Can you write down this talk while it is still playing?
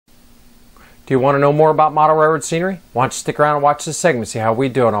Do you want to know more about model railroad scenery? Why don't you stick around and watch this segment, see how we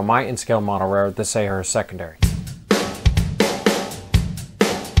do it on my in-scale model railroad, the Sayre Secondary.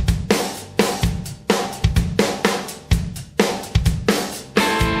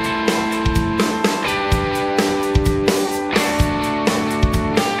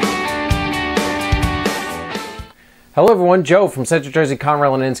 Hello everyone, Joe from Central Jersey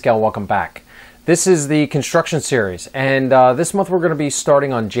Conrail and in-scale. Welcome back. This is the construction series, and this month we're going to be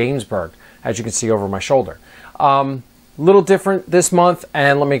starting on Jamesburg, as you can see over my shoulder. Little different this month,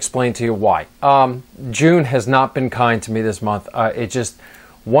 and let me explain to you why. June has not been kind to me this month. It just,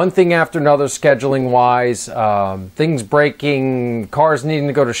 one thing after another, scheduling wise, things breaking, cars needing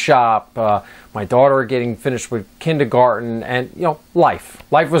to go to shop, my daughter getting finished with kindergarten, and you know, life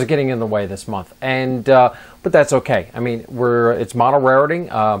was getting in the way this month, and but that's okay. I mean, it's model railroading.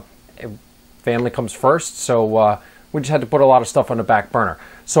 Family comes first, so we just had to put a lot of stuff on the back burner.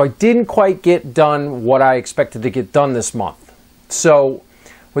 So I didn't quite get done what I expected to get done this month. So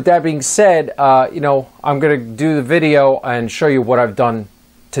with that being said, you know, I'm going to do the video and show you what I've done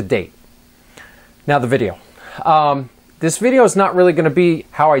to date. Now the video. This video is not really going to be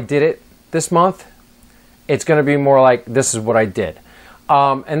how I did it this month. It's going to be more like this is what I did.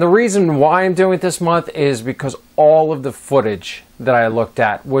 And the reason why I'm doing it this month is because all of the footage that I looked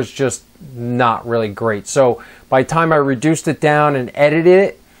at was just not really great. So by the time I reduced it down and edited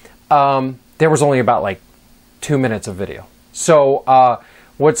it, there was only about like 2 minutes of video. So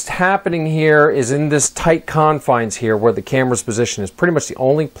what's happening here is in this tight confines here where the camera's position is pretty much the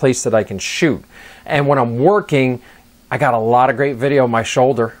only place that I can shoot. And when I'm working, I got a lot of great video of my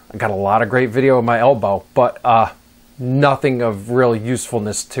shoulder. I got a lot of great video of my elbow, but nothing of real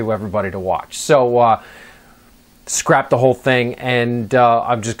usefulness to everybody to watch. So scrap the whole thing, and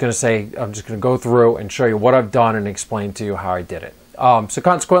I'm just going to go through and show you what I've done and explain to you how I did it. So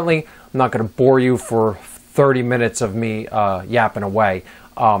consequently, I'm not going to bore you for 30 minutes of me yapping away.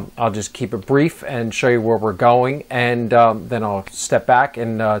 I'll just keep it brief and show you where we're going, and then I'll step back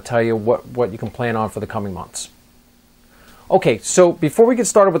and tell you what you can plan on for the coming months. Okay, so before we get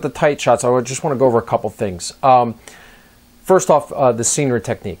started with the tight shots, I just want to go over a couple things. First off, the scenery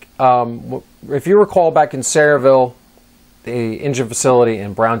technique. If you recall, back in Sayreville, the engine facility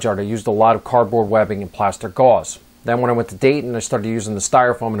in Browns Yard, I used a lot of cardboard webbing and plaster gauze. Then when I went to Dayton, I started using the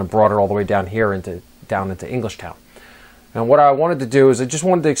styrofoam and I brought it all the way down here down into Englishtown. And what I wanted to do is I just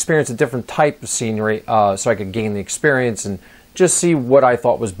wanted to experience a different type of scenery so I could gain the experience and just see what I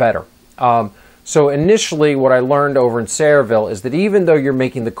thought was better. So initially, what I learned over in Sayreville is that even though you're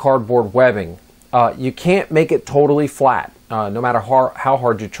making the cardboard webbing, you can't make it totally flat, no matter how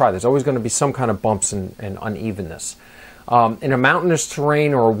hard you try. There's always going to be some kind of bumps and unevenness. In a mountainous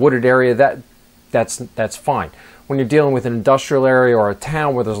terrain or a wooded area, that's fine. When you're dealing with an industrial area or a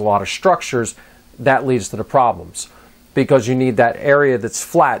town where there's a lot of structures, that leads to the problems, because you need that area that's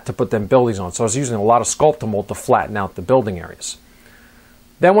flat to put them buildings on. So I was using a lot of Sculptamold to flatten out the building areas.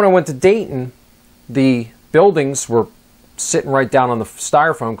 Then when I went to Dayton, the buildings were sitting right down on the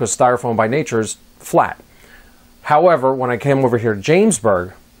styrofoam, because styrofoam by nature is flat. However, when I came over here to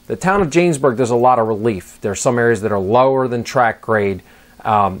Jamesburg, the town of Jamesburg, there's a lot of relief. There's some areas that are lower than track grade.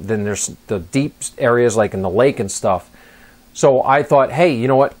 Then there's the deep areas like in the lake and stuff. So I thought, hey, you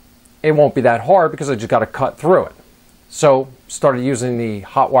know what? It won't be that hard because I just got to cut through it. So started using the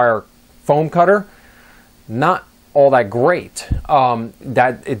hot wire foam cutter. Not all that great.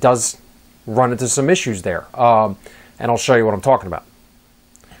 That it does run into some issues there. And I'll show you what I'm talking about.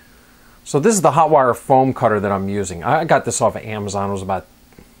 So this is the hot wire foam cutter that I'm using. I got this off of Amazon. It was about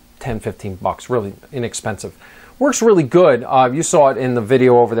 10-15 bucks, really inexpensive. Works really good. You saw it in the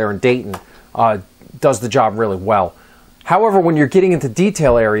video over there in Dayton. Does the job really well. However, when you're getting into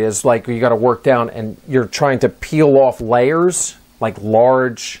detail areas, like you got to work down and you're trying to peel off layers, like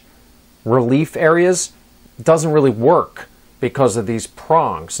large relief areas, it doesn't really work because of these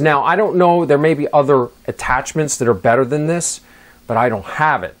prongs. Now, I don't know, there may be other attachments that are better than this, but I don't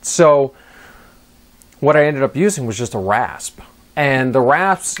have it. So what I ended up using was just a rasp. And the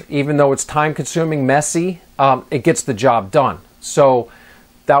rasp, even though it's time consuming, messy, it gets the job done. So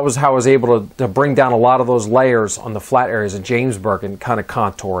that was how I was able to bring down a lot of those layers on the flat areas of Jamesburg and kind of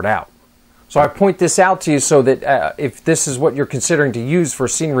contour it out. So I point this out to you so that if this is what you're considering to use for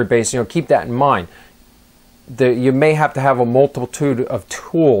scenery base, you know, keep that in mind. You may have to have a multitude of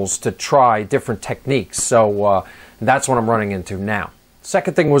tools to try different techniques. So that's what I'm running into now.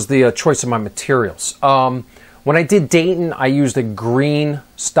 Second thing was the choice of my materials. When I did Dayton, I used a green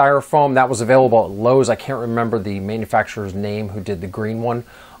styrofoam that was available at Lowe's. I can't remember the manufacturer's name who did the green one.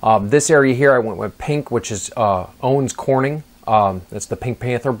 This area here, I went with pink, which is Owens Corning. That's the Pink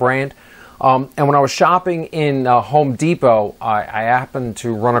Panther brand. And when I was shopping in Home Depot, I happened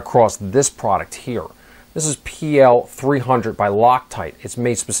to run across this product here. This is PL300 by Loctite. It's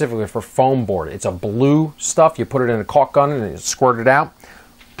made specifically for foam board. It's a blue stuff. You put it in a caulk gun and it squirt it out.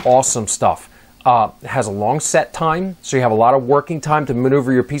 Awesome stuff. It has a long set time, so you have a lot of working time to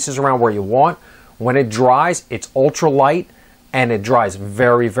maneuver your pieces around where you want. When it dries, it's ultra light and it dries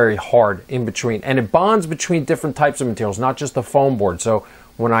very, very hard in between. And it bonds between different types of materials, not just the foam board. So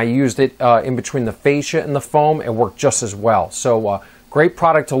when I used it in between the fascia and the foam, it worked just as well. So great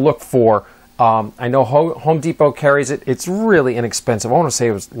product to look for. I know Home Depot carries it. It's really inexpensive. I want to say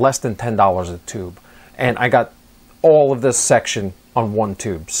it was less than $10 a tube. And I got all of this section on one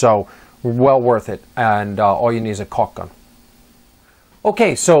tube. So well worth it. And all you need is a caulk gun.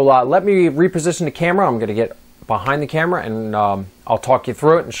 Okay, so let me reposition the camera. I'm going to get behind the camera and I'll talk you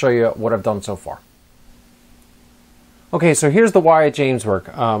through it and show you what I've done so far. Okay, so here's the Y at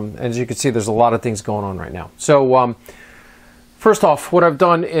Jamesburg. As you can see, there's a lot of things going on right now. So first off, what I've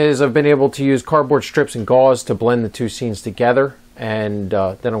done is I've been able to use cardboard strips and gauze to blend the two scenes together. And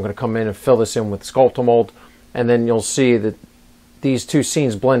then I'm going to come in and fill this in with Sculptamold. And then you'll see that these two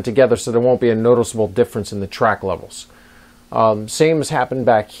scenes blend together so there won't be a noticeable difference in the track levels. Same has happened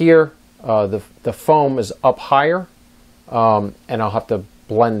back here. The foam is up higher. And I'll have to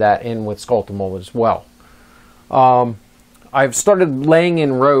blend that in with Sculptamold as well. I've started laying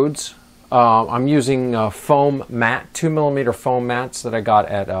in roads. I'm using foam mat, 2mm foam mats that I got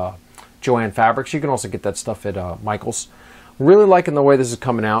at Joann Fabrics. You can also get that stuff at Michael's. Really liking the way this is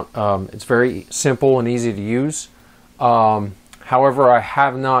coming out. It's very simple and easy to use. However, I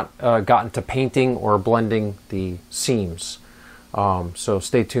have not gotten to painting or blending the seams. So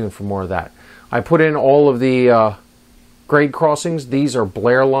stay tuned for more of that. I put in all of the grade crossings. These are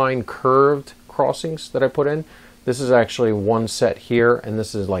Blair line curved crossings that I put in. This is actually one set here, and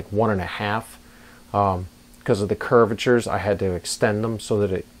this is like 1.5. Because of the curvatures, I had to extend them so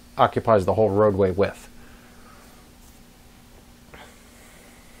that it occupies the whole roadway width.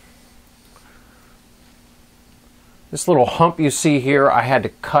 This little hump you see here, I had to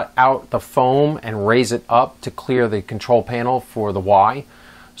cut out the foam and raise it up to clear the control panel for the Y.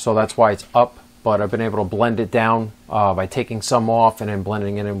 So that's why it's up, but I've been able to blend it down by taking some off and then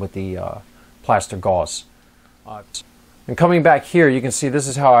blending it in with the plaster gauze. And coming back here, you can see this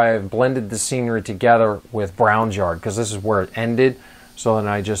is how I've blended the scenery together with Brown's Yard, because this is where it ended. So then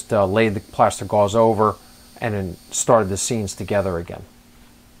I just laid the plaster gauze over and then started the scenes together again.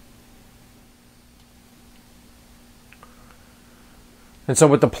 And so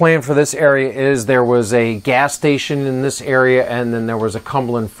what the plan for this area is, there was a gas station in this area and then there was a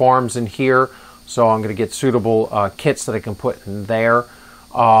Cumberland Farms in here. So I'm going to get suitable kits that I can put in there.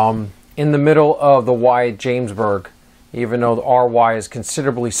 In the middle of the Y at Jamesburg, even though the RY is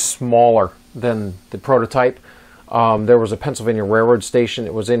considerably smaller than the prototype, there was a Pennsylvania Railroad station.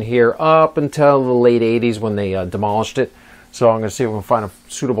 It was in here up until the late 80s when they demolished it. So I'm going to see if we can find a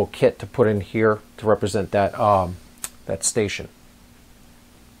suitable kit to put in here to represent that, that station.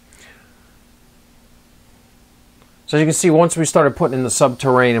 So as you can see, once we started putting in the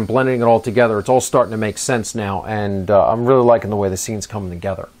subterranean and blending it all together, it's all starting to make sense now, and I'm really liking the way the scene's coming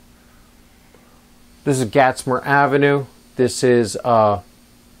together. This is Gatsmer Avenue. This is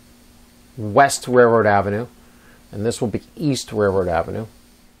West Railroad Avenue, and this will be East Railroad Avenue.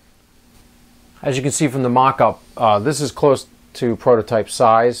 As you can see from the mock-up, this is close to prototype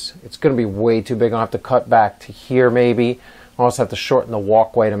size. It's going to be way too big. I'll have to cut back to here maybe. I'll also have to shorten the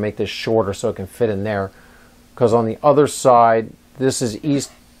walkway to make this shorter so it can fit in there. Because on the other side, this is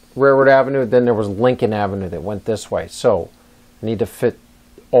East Railroad Avenue, then there was Lincoln Avenue that went this way. So I need to fit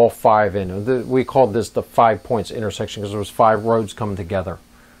all 5 in. We called this the 5 points intersection because there was 5 roads coming together.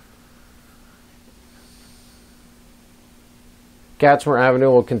 Gatsmer Avenue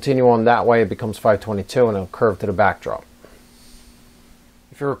will continue on that way. It becomes 522 and it'll curve to the backdrop.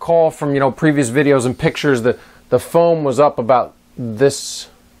 If you recall from previous videos and pictures, the foam was up about this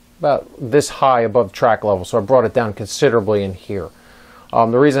high above track level, so I brought it down considerably in here.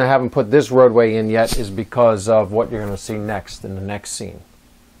 The reason I haven't put this roadway in yet is because of what you're going to see next in the next scene.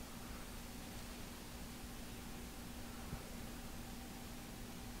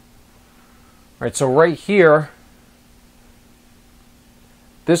 All right, so right here,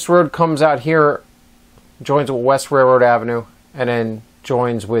 this road comes out here, joins with West Railroad Avenue, and then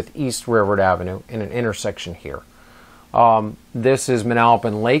joins with East Railroad Avenue in an intersection here. This is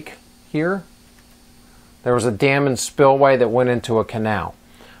Manalapan Lake here. There was a dam and spillway that went into a canal.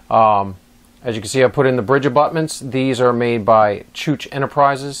 As you can see, I put in the bridge abutments. These are made by Chooch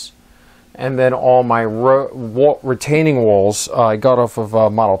Enterprises. And then all my retaining walls I got off of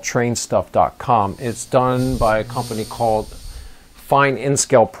modeltrainstuff.com. It's done by a company called Fine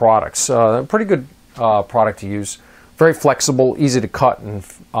In-Scale Products. A pretty good product to use. Very flexible, easy to cut and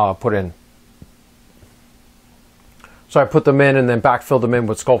put in. So I put them in and then backfilled them in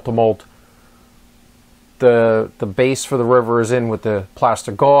with Sculptamold. The base for the river is in with the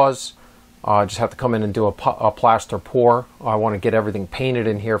plaster gauze. I just have to come in and do a plaster pour. I want to get everything painted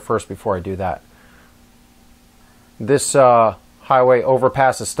in here first before I do that. This highway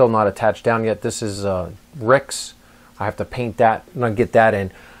overpass is still not attached down yet. This is Rick's. I have to paint that and get that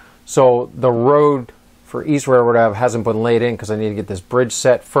in. So the road for East Railroad Ave hasn't been laid in because I need to get this bridge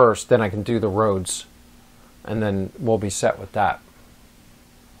set first. Then I can do the roads. And then we'll be set with that.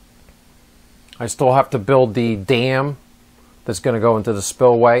 I still have to build the dam that's going to go into the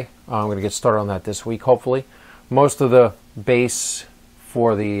spillway. I'm going to get started on that this week, hopefully. Most of the base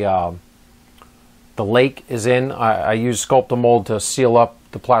for the lake is in. I use Sculptamold to seal up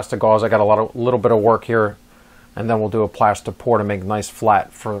the plastic gauze. I got a little bit of work here, and then we'll do a plaster pour to make nice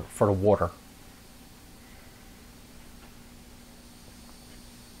flat for the water.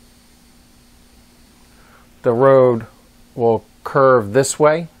 The road will curve this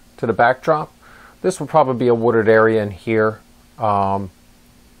way to the backdrop. This will probably be a wooded area in here.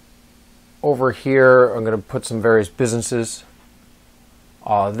 Over here, I'm going to put some various businesses.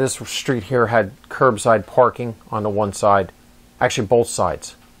 This street here had curbside parking on the one side, actually both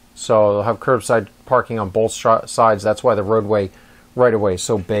sides. So they'll have curbside parking on both sides. That's why the roadway right away is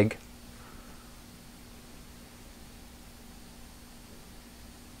so big.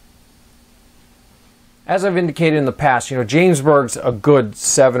 As I've indicated in the past, Jamesburg's a good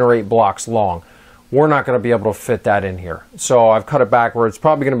 7 or 8 blocks long. We're not going to be able to fit that in here. So I've cut it back where it's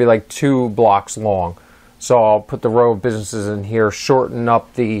probably going to be like 2 blocks long. So I'll put the row of businesses in here, shorten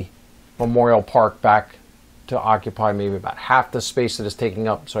up the Memorial Park back to occupy maybe about half the space that it's taking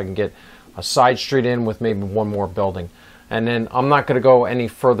up, so I can get a side street in with maybe one more building. And then I'm not going to go any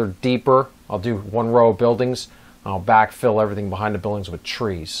further deeper. I'll do 1 row of buildings. I'll backfill everything behind the buildings with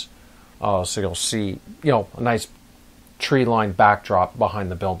trees. So you'll see, a nice tree-lined backdrop behind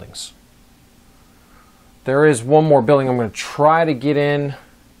the buildings. There is one more building I'm going to try to get in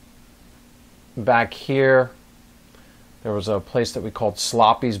back here. There was a place that we called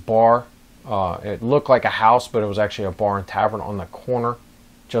Sloppy's Bar. It looked like a house, but it was actually a bar and tavern on the corner,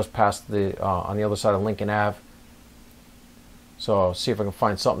 just past on the other side of Lincoln Ave. So I'll see if I can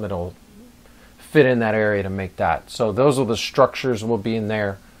find something that'll fit in that area to make that. So those are the structures will be in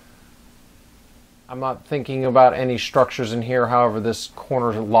there. I'm not thinking about any structures in here. However, this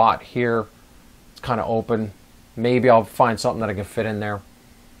corner lot here, it's kind of open. Maybe I'll find something that I can fit in there.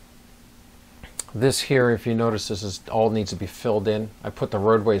 This here, if you notice, this is all needs to be filled in. I put the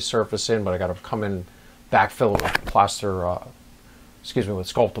roadway surface in, but I got to come in, backfill it with plaster, with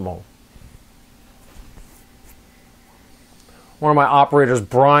Sculptamold. One of my operators,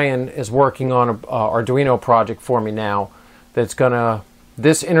 Brian, is working on an Arduino project for me now. That's gonna.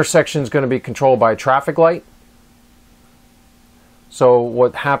 This intersection is going to be controlled by a traffic light. So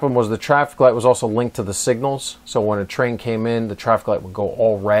what happened was the traffic light was also linked to the signals. So when a train came in, the traffic light would go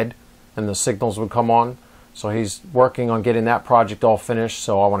all red and the signals would come on. So he's working on getting that project all finished.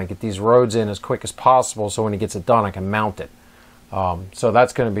 So I want to get these roads in as quick as possible so when he gets it done, I can mount it. So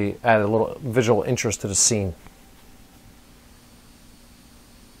that's going to be add a little visual interest to the scene.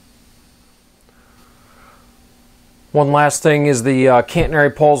 One last thing is the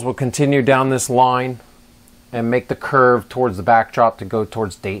catenary poles will continue down this line and make the curve towards the backdrop to go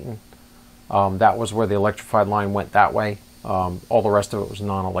towards Dayton. That was where the electrified line went that way. All the rest of it was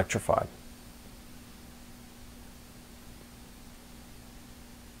non-electrified.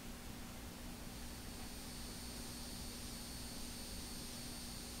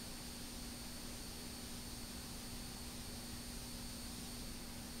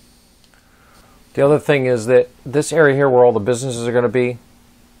 The other thing is that this area here where all the businesses are going to be,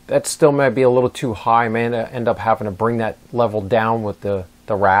 that still may be a little too high. I may end up having to bring that level down with the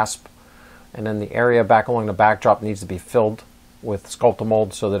rasp. And then the area back along the backdrop needs to be filled with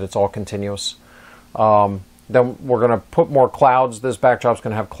Sculptamold so that it's all continuous. Then we're going to put more clouds. This backdrop's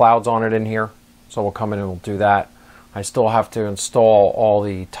going to have clouds on it in here. So we'll come in and we'll do that. I still have to install all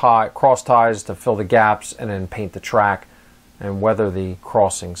the cross ties to fill the gaps and then paint the track and weather the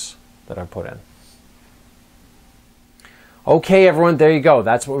crossings that I put in. Okay, everyone, there you go.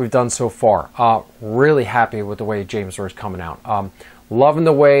 That's what we've done so far. Really happy with the way Jamesburg is coming out. Loving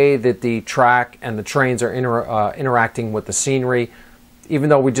the way that the track and the trains are interacting with the scenery. Even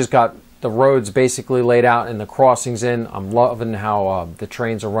though we just got the road's basically laid out and the crossing's in. I'm loving how the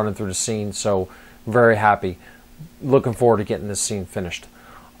trains are running through the scene, so very happy. Looking forward to getting this scene finished.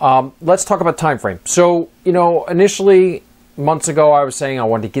 Let's talk about time frame. So, you know, initially, months ago, I was saying I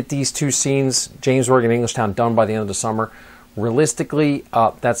wanted to get these two scenes, Jamesburg and Englishtown, done by the end of the summer. Realistically,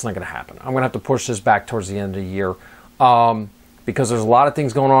 that's not going to happen. I'm going to have to push this back towards the end of the year because there's a lot of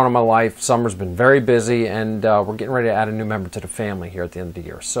things going on in my life. Summer's been very busy, and we're getting ready to add a new member to the family here at the end of the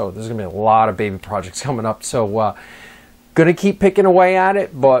year. So there's going to be a lot of baby projects coming up. So going to keep picking away at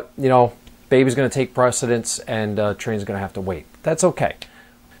it, but, you know, baby's going to take precedence, and train's going to have to wait. That's okay.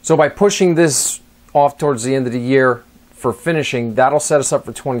 So by pushing this off towards the end of the year for finishing, that'll set us up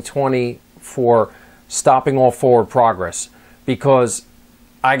for 2020 for stopping all forward progress, because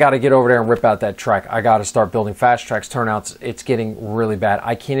I got to get over there and rip out that track. I got to start building fast tracks, turnouts. It's getting really bad.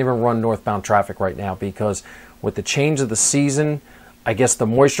 I can't even run northbound traffic right now because with the change of the season, I guess the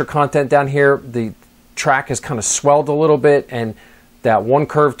moisture content down here, the track has kind of swelled a little bit, and that one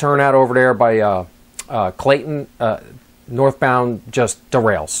curve turnout over there by Clayton, northbound, just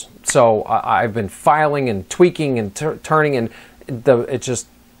derails. So I've been filing and tweaking and turning, and it's just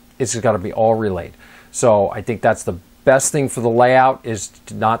got to be all relayed. So I think that's the best thing for the layout, is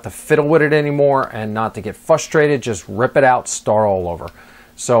not to fiddle with it anymore and not to get frustrated. Just rip it out, start all over.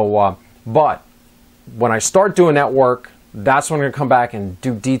 So, but when I start doing that work, that's when I'm going to come back and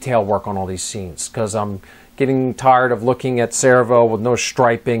do detail work on all these scenes, because I'm getting tired of looking at Cerevo with no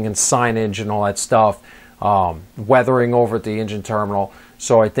striping and signage and all that stuff, weathering over at the engine terminal.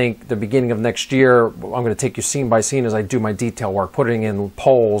 So I think the beginning of next year, I'm going to take you scene by scene as I do my detail work, putting in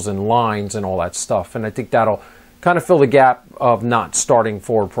poles and lines and all that stuff. And I think that'll kind of fill the gap of not starting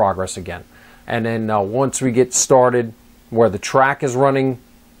forward progress again. And then once we get started where the track is running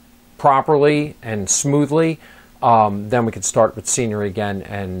properly and smoothly, then we can start with scenery again,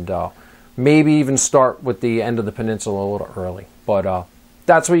 and maybe even start with the end of the peninsula a little early. But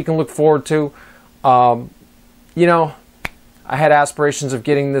that's what you can look forward to. You know, I had aspirations of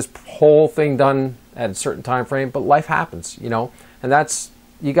getting this whole thing done at a certain time frame, but life happens, you know, and that's,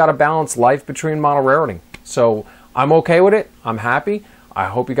 you got to balance life between model railroading. So I'm okay with it. I'm happy. I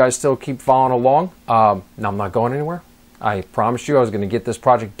hope you guys still keep following along. Now, I'm not going anywhere. I promised you I was going to get this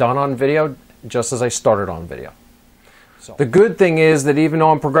project done on video just as I started on video. So the good thing is that even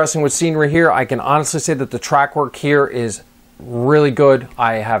though I'm progressing with scenery here, I can honestly say that the track work here is really good.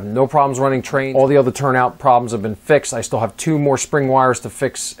 I have no problems running trains. All the other turnout problems have been fixed. I still have 2 more spring wires to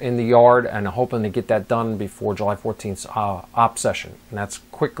fix in the yard, and I'm hoping to get that done before July 14th's op session. And that's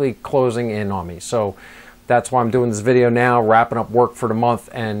quickly closing in on me. So that's why I'm doing this video now, wrapping up work for the month,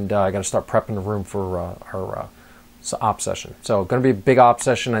 and I got to start prepping the room for our op session. So going to be a big op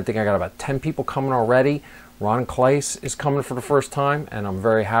session. I think I got about 10 people coming already. Ron Clace is coming for the first time, and I'm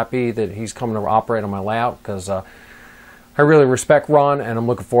very happy that he's coming to operate on my layout, because I really respect Ron, and I'm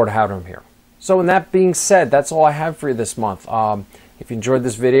looking forward to having him here. So with that being said, that's all I have for you this month. If you enjoyed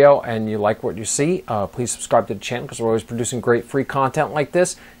this video and you like what you see, please subscribe to the channel, because we're always producing great free content like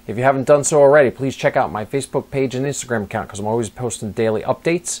this. If you haven't done so already, please check out my Facebook page and Instagram account, because I'm always posting daily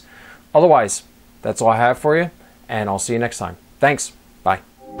updates. Otherwise, that's all I have for you, and I'll see you next time. Thanks.